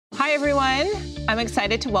Hi, everyone. I'm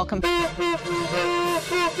excited to welcome...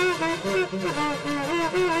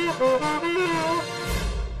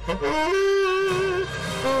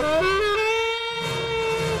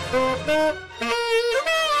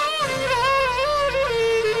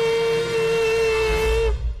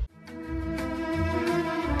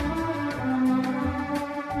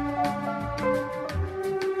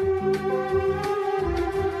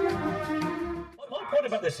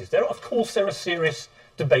 About this is of course there are serious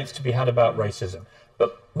debates to be had about racism,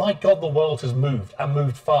 but my God, the world has moved and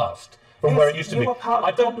moved fast from where it used to be. You are part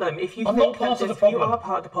of the problem. If you I'm think not part that of the problem. You are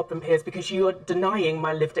part of the problem, Piers, because you are denying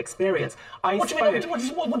my lived experience. What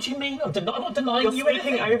do you mean? I'm not denying you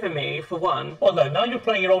anything. You're speaking over me, for one. Well, no, now you're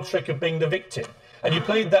playing your old trick of being the victim. And you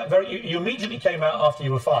played that you immediately came out after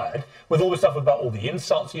you were fired with all the stuff about all the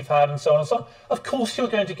insults you've had and so on and so on. Of course you're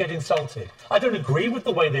going to get insulted. I don't agree with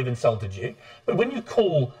the way they've insulted you, but when you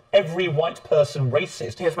call every white person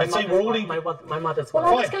racist and say we're all my mother's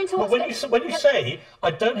well, when you say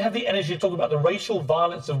I don't have the energy to talk about the racial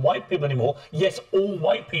violence of white people anymore, yes, all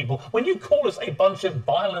white people, when you call us a bunch of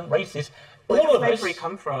violent racists, all of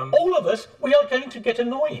us, we are going to get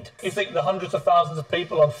annoyed. You think the hundreds of thousands of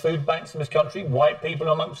people on food banks in this country, white people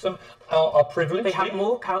amongst them, are privileged? They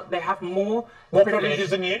have more privileges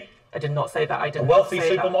than you? I did not say that. I did a wealthy not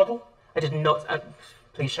say supermodel? I did not.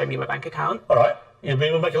 Please show me my bank account. All right. You'll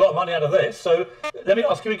make a lot of money out of this. So let me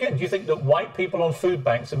ask you again. Do you think that white people on food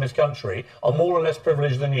banks in this country are more or less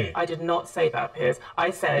privileged than you? I did not say that, Piers.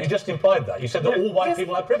 I said... You just implied that. You said that all white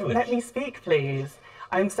people have privilege. Let me speak, please.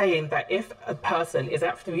 I'm saying that if a person is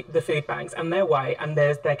at the food banks and they're white and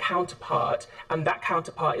there's their counterpart and that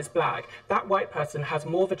counterpart is black, that white person has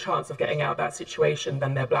more of a chance of getting out of that situation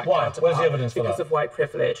than their black counterpart. Where's the evidence for that? Because of white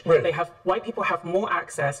privilege. Really? White people have more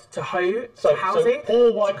access to housing, so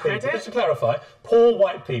poor white people, just to clarify, poor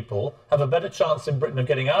white people have a better chance in Britain of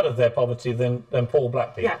getting out of their poverty than poor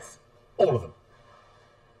black people? Yes. All of them?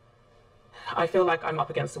 I feel like I'm up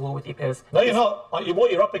against the wall with you, Piers. No, you're not.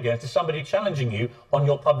 What you're up against is somebody challenging you on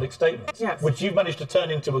your public statements, which you've managed to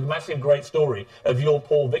turn into a massive, great story of your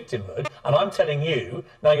poor victimhood. And I'm telling you,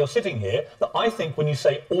 now you're sitting here, that I think when you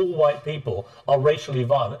say all white people are racially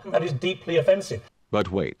violent, that is deeply offensive.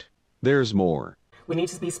 But wait, there's more. We need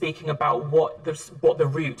to be speaking about what the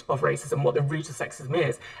root of racism, what the root of sexism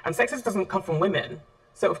is. And sexism doesn't come from women.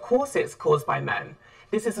 So, of course, it's caused by men.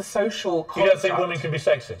 This is a social construct. You don't think women can be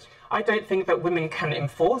sexist? I don't think that women can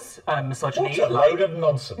enforce misogyny. What a load of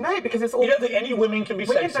nonsense. No, because it's all... You don't think any women can be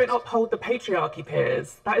sexist? Women don't uphold the patriarchy,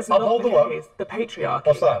 Piers. That is not the case. The patriarchy.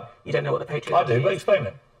 What's that? You don't know what the patriarchy is? I do, but explain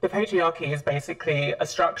it. The patriarchy is basically a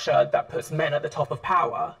structure that puts men at the top of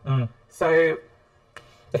power. So...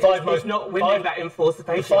 It's not women that enforce the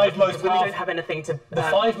patriarchy. Women don't have anything to... The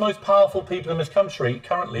 5 most powerful people in this country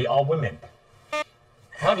currently are women.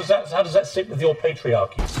 How does that sit with your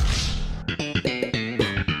patriarchy?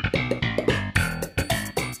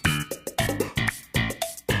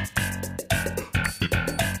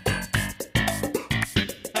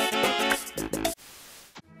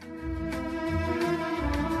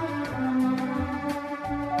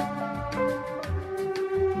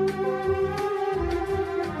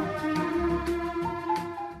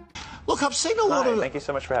 Look, I've seen a lot of... Thank you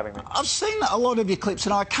so much for having me. I've seen a lot of your clips,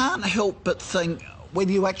 and I can't help but think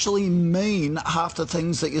whether you actually mean half the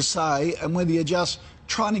things that you say and whether you're just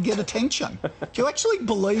trying to get attention. Do you actually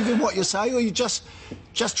believe in what you say, or are you just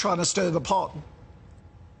trying to stir the pot?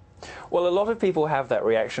 Well, a lot of people have that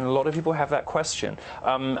reaction. A lot of people have that question.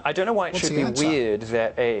 I don't know why it should be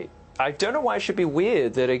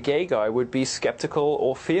weird that a gay guy would be skeptical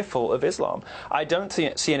or fearful of Islam. I don't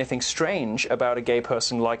see anything strange about a gay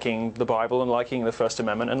person liking the Bible and liking the First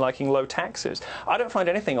Amendment and liking low taxes. I don't find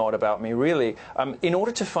anything odd about me, really. In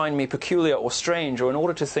order to find me peculiar or strange, or in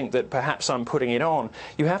order to think that perhaps I'm putting it on,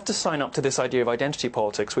 you have to sign up to this idea of identity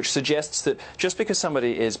politics, which suggests that just because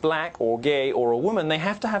somebody is black or gay or a woman, they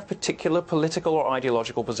have to have particular political or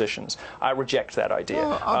ideological positions. I reject that idea.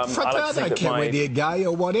 Well, I don't care whether you're gay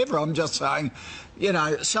or whatever. I'm just saying, you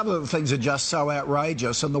know, some of the things are just so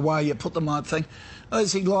outrageous, and the way you put them, I think,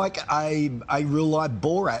 is he like a real-life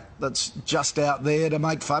Borat that's just out there to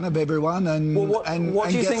make fun of everyone and what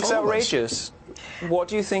do you think's outrageous? What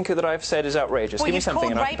do you think that I've said is outrageous? Well, give me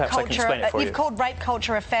something and perhaps I can explain it for you. You've called rape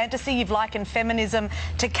culture a fantasy. You've likened feminism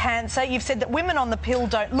to cancer. You've said that women on the pill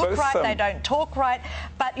don't look right, they don't talk right,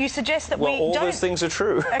 but you suggest that we don't... Well, all those things are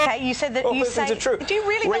true. OK, you said that all those things are true. Do you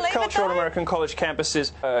really believe it, Rape culture on American college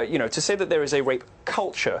campuses, you know, to say that there is a rape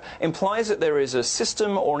culture implies that there is a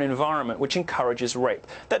system or an environment which encourages rape.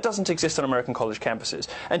 That doesn't exist on American college campuses.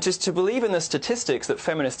 And to believe in the statistics that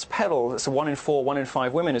feminists peddle, that 1 in 4, 1 in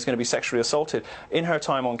 5 women is going to be sexually assaulted, encountered in her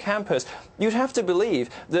time on campus, you'd have to believe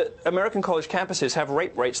that American college campuses have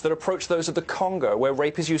rape rates that approach those of the Congo, where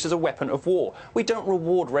rape is used as a weapon of war. We don't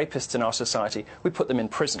reward rapists in our society. We put them in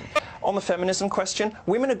prison. On the feminism question,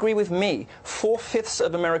 women agree with me. 4/5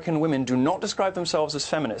 of American women do not describe themselves as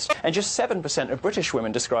feminists, and just 7% of British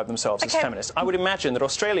women describe themselves as feminists. I would imagine that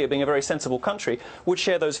Australia, being a very sensible country, would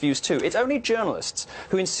share those views too. It's only journalists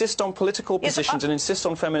who insist on political positions and insist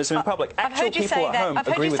on feminism in public. Actual people at home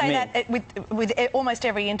agree with me. I've heard you say that with almost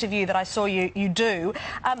every interview that I saw you do.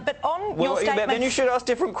 But on your statement... Then you should ask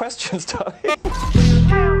different questions, darling.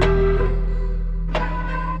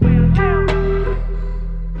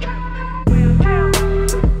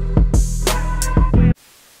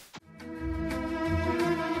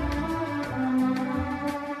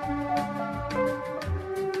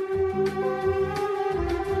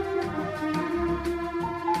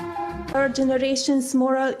 Our generation's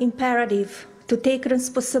moral imperative to take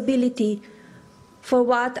responsibility for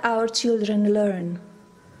what our children learn.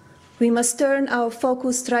 We must turn our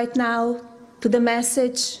focus right now to the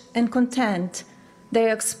message and content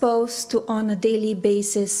they're exposed to on a daily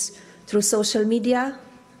basis through social media,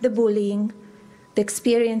 the bullying, the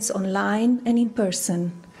experience online and in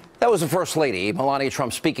person. That was the First Lady, Melania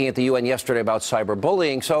Trump, speaking at the UN yesterday about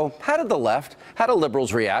cyberbullying. So how did the left, how do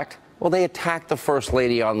liberals react? Well, they attacked the First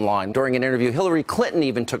Lady online. During an interview, Hillary Clinton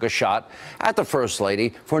even took a shot at the First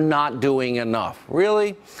Lady for not doing enough.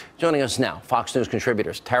 Really? Joining us now, Fox News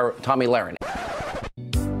contributors Tommy Lahren.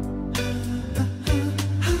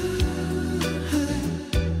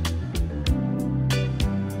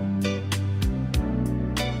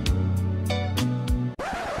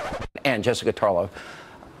 And Jessica Tarlow.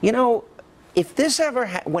 You know, if this ever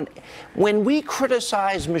when we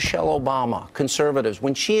criticize Michelle Obama, conservatives,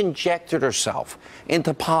 when she injected herself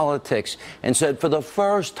into politics and said, for the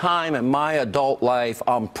first time in my adult life,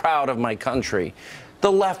 I'm proud of my country,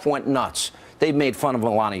 the left went nuts. They made fun of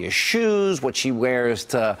Melania's shoes, what she wears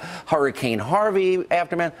to Hurricane Harvey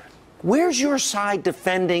aftermath. Where's your side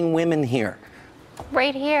defending women here?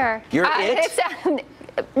 Right here. You're it?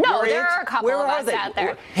 No, there are a couple of us out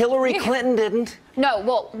there. Hillary Clinton didn't. No,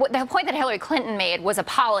 well, the point that Hillary Clinton made was a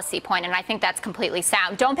policy point, and I think that's completely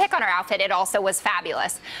sound. Don't pick on her outfit. It also was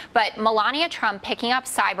fabulous. But Melania Trump picking up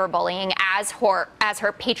cyberbullying as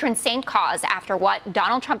her patron saint cause after what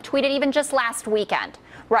Donald Trump tweeted even just last weekend,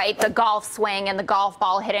 right? The golf swing and the golf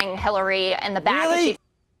ball hitting Hillary in the back. Really?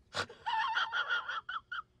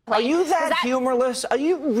 Are you that humorless? Are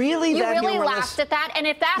you really that humorless? You really laughed at that? And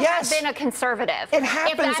if that had been a conservative, it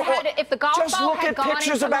happens. If the golf just ball look had at gone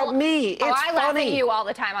pictures into about me. It's I laugh funny. at you all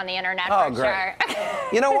the time on the internet, for sure.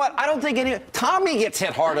 You know what? I don't think Tommy gets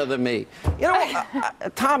hit harder than me. You know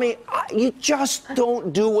what, Tommy, you just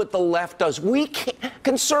don't do what the left does. We can't,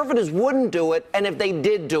 conservatives wouldn't do it, and if they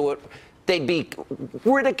did do it, they'd be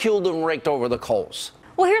ridiculed and raked over the coals.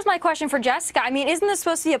 Well, here's my question for Jessica. I mean, isn't this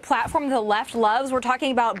supposed to be a platform the left loves? We're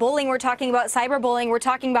talking about bullying, we're talking about cyberbullying, we're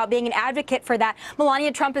talking about being an advocate for that.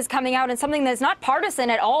 Melania Trump is coming out in something that's not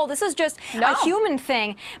partisan at all. This is just a human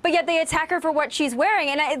thing. But yet they attack her for what she's wearing.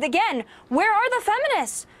 And again, where are the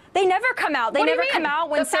feminists? They never come out. They never come out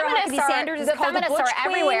when Sarah Huckabee Sanders is called the Butch Queen. The feminists are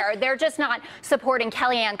everywhere. They're just not supporting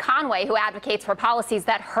Kellyanne Conway, who advocates for policies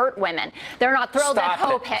that hurt women. They're not thrilled at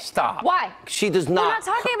Hope Hicks. Stop. Why? She does not. We're not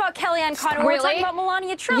talking about Kellyanne Conway. Really? We're talking about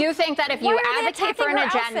Melania Trump. You think that if you advocate for an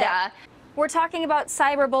agenda... We're talking about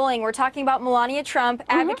cyberbullying. We're talking about Melania Trump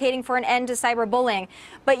advocating for an end to cyberbullying.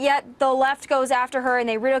 But yet the left goes after her and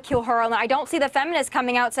they ridicule her. And I don't see the feminists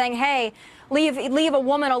coming out saying, hey, leave a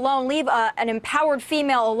woman alone, leave an empowered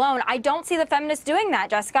female alone. I don't see the feminists doing that,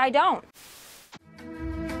 Jessica. I don't.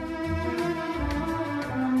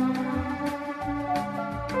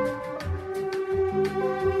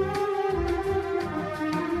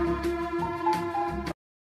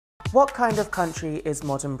 What kind of country is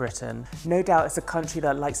modern Britain? No doubt it's a country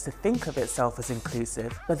that likes to think of itself as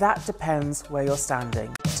inclusive, but that depends where you're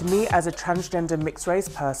standing. To me, as a transgender mixed-race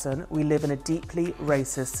person, we live in a deeply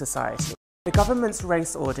racist society. The government's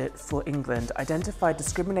race audit for England identified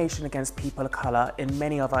discrimination against people of colour in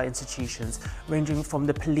many of our institutions, ranging from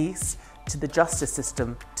the police to the justice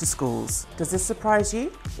system to schools. Does this surprise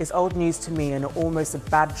you? It's old news to me and almost a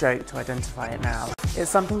bad joke to identify it now. It's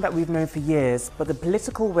something that we've known for years, but the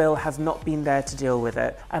political will has not been there to deal with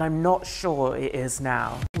it, and I'm not sure it is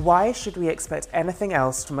now. Why should we expect anything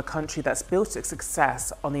else from a country that's built its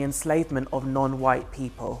success on the enslavement of non-white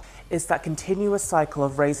people? It's that continuous cycle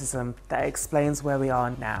of racism that explains where we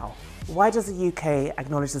are now. Why does the UK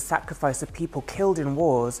acknowledge the sacrifice of people killed in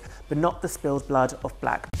wars, but not the spilled blood of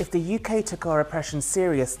black? If the UK took our oppression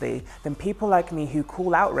seriously, then people like me who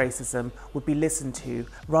call out racism would be listened to,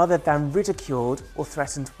 rather than ridiculed or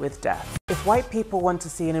threatened with death. If white people want to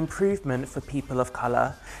see an improvement for people of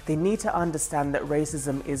colour, they need to understand that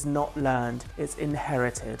racism is not learned, it's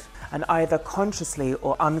inherited, and either consciously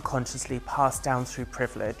or unconsciously passed down through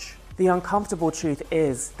privilege. The uncomfortable truth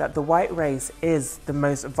is that the white race is the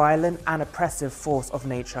most violent and oppressive force of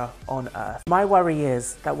nature on earth. My worry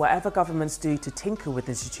is that whatever governments do to tinker with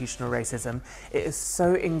institutional racism, it is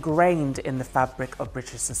so ingrained in the fabric of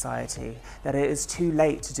British society that it is too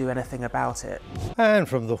late to do anything about it. And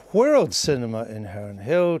from the world cinema in Herne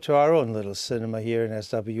Hill to our own little cinema here in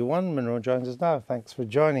SW1, Monroe joins us now. Thanks for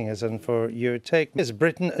joining us and for your take. Is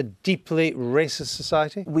Britain a deeply racist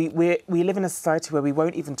society? We live in a society where we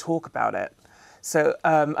won't even talk about it. So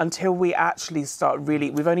until we actually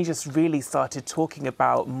we've only just really started talking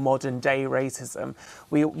about modern day racism.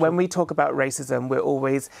 When we talk about racism, we're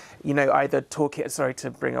always, either talking, sorry to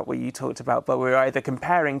bring up what you talked about, but we're either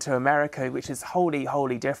comparing to America, which is wholly,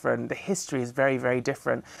 wholly different. The history is very, very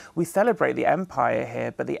different. We celebrate the empire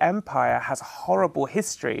here, but the empire has a horrible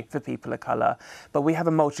history for people of colour, but we have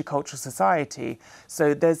a multicultural society.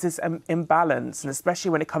 So there's this imbalance, and especially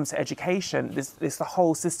when it comes to education, the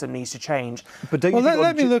whole system needs to change. But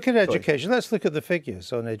let me look at education. Sorry. Let's look at the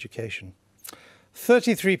figures on education.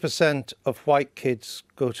 33% of white kids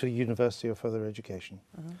go to university or further education.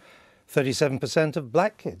 37% of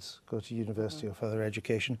black kids go to university or further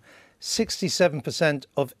education. 67%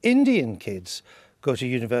 of Indian kids go to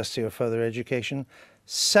university or further education.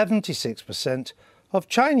 76% of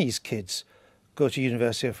Chinese kids go to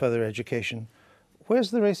university or further education.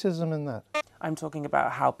 Where's the racism in that? I'm talking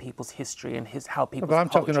about how people's history and how people's But I'm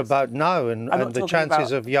talking about now and the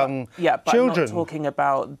chances of young children. I'm not talking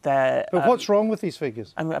about their... But what's wrong with these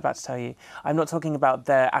figures? I'm about to tell you. I'm not talking about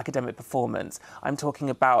their academic performance. I'm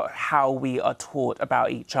talking about how we are taught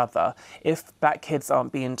about each other. If black kids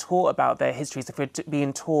aren't being taught about their histories, if we're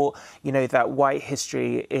being taught, that white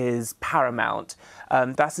history is paramount,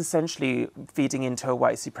 that's essentially feeding into a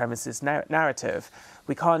white supremacist narrative.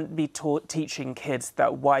 We can't be teaching kids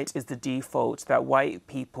that white is the default, that white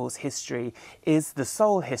people's history is the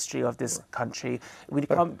sole history of this country. We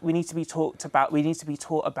need to be taught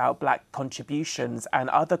about black contributions and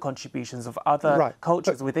other contributions of other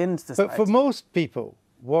cultures within society. But for most people,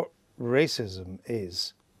 what racism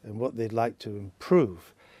is and what they'd like to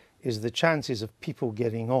improve is the chances of people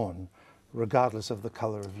getting on regardless of the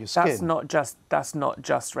colour of your skin. That's not just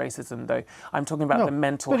racism, though. I'm talking about the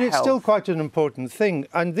mental health. But it's still quite an important thing.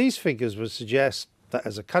 And these figures would suggest that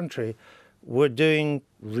as a country, we're doing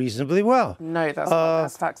reasonably well. No,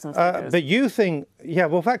 that's facts and figures. But you think,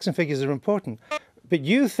 facts and figures are important. But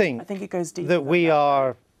you think, I think it goes deeper that we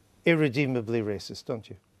are irredeemably racist, don't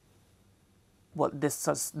you? What, this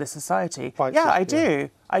society? Quite I do.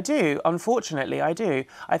 Unfortunately, I do.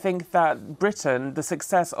 I think that the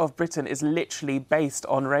success of Britain is literally based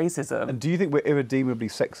on racism. And do you think we're irredeemably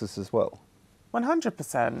sexist as well?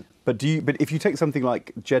 100%. But if you take something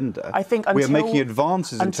like gender, I think we are making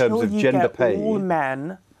advances in terms of gender pay. All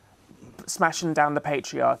men smashing down the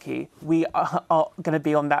patriarchy, we are going to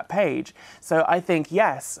be on that page. So I think,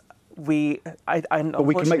 yes, but we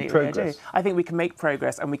can make progress. I think we can make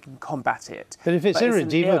progress and we can combat it. But if it's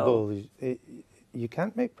irredeemable, you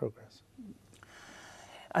can't make progress.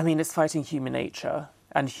 I mean, it's fighting human nature,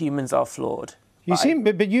 and humans are flawed.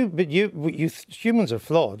 Humans are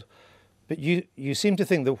flawed, but you seem to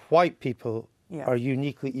think that white people are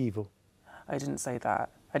uniquely evil. I didn't say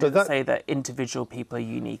that. I didn't say that individual people are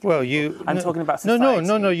unique. Well, I'm talking about society.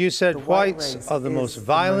 No. You said whites are the most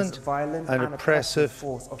violent and oppressive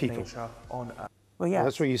people on Earth. Well, yeah.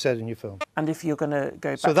 That's what you said in your film. And if you're going to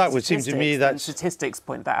go back so that to would seem to me that statistics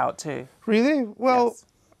point that out too. Really? Well, yes.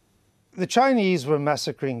 The Chinese were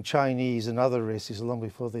massacring Chinese and other races long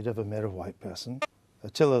before they'd ever met a white person.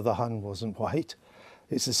 Attila the Hun wasn't white.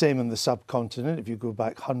 It's the same in the subcontinent if you go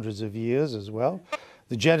back hundreds of years as well.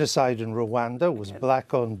 The genocide in Rwanda was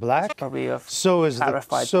black on black. So is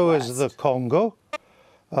the Congo,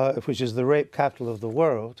 which is the rape capital of the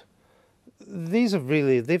world. These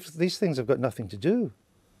things have got nothing to do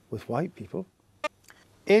with white people.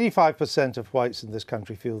 85% of whites in this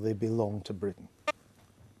country feel they belong to Britain.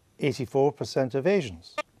 84% of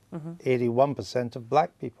Asians. 81% of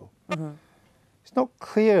black people. It's not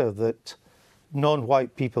clear that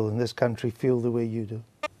non-white people in this country feel the way you do.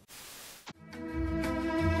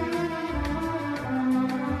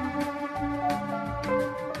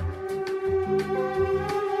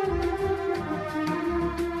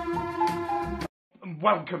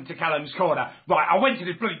 welcome to Callums Corner. Right, I went to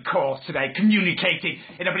this bloody course today, communicating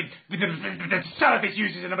in a bloody, the service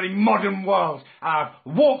users in a bloody modern world.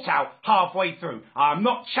 Walked out halfway through. I'm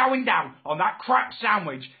not chowing down on that crap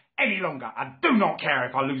sandwich any longer. I do not care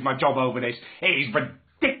if I lose my job over this. It is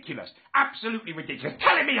ridiculous. Absolutely ridiculous.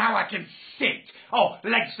 Telling me how I can sit. Oh,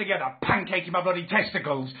 legs together, pancaking my bloody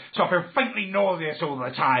testicles, so I feel faintly nauseous all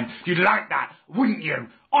the time. You'd like that, wouldn't you?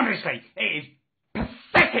 Honestly, it is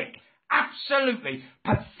pathetic. Absolutely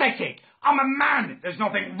pathetic. I'm a man. There's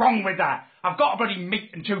nothing wrong with that. I've got a bloody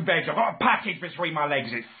meat and 2 veg. I've got a package between my legs.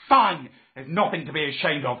 It's fine. There's nothing to be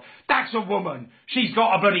ashamed of. That's a woman. She's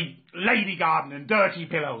got a bloody lady garden and dirty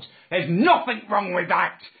pillows. There's nothing wrong with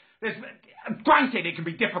that. Granted, it can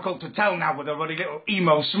be difficult to tell now with the bloody little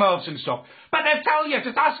emo smurfs and stuff. But they'll tell you.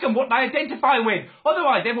 Just ask them what they identify with.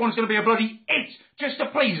 Otherwise, everyone's going to be a bloody it just to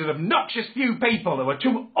please an obnoxious few people who are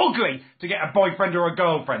too ugly to get a boyfriend or a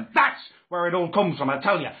girlfriend. That's where it all comes from, I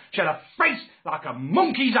tell you. She had a face like a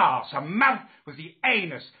monkey's arse. Her mouth was the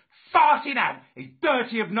anus, farting out his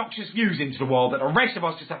dirty, obnoxious views into the world that the rest of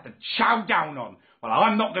us just have to chow down on. Well,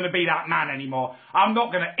 I'm not going to be that man anymore. I'm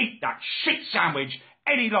not going to eat that shit sandwich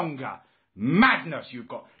any longer. Madness. You've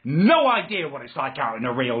got no idea what it's like out in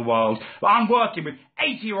the real world. I'm working with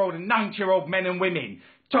 80-year-old and 90-year-old men and women.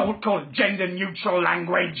 Don't call it gender-neutral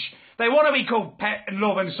language. They want to be called pet and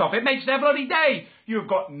love and stuff. It makes their bloody day. You've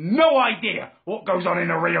got no idea what goes on in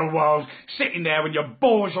the real world. Sitting there with your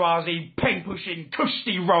bourgeoisie, pen-pushing,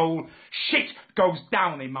 cushy roll. Shit goes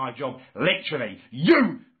down in my job. Literally.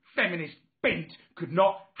 You, feminist bint, could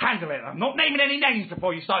not handle it. I'm not naming any names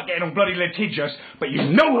before you start getting all bloody litigious, but you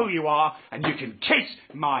know who you are, and you can kiss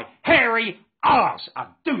my hairy arse. I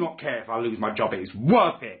do not care if I lose my job. It is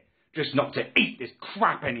worth it. Just not to eat this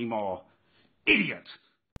crap anymore. Idiot.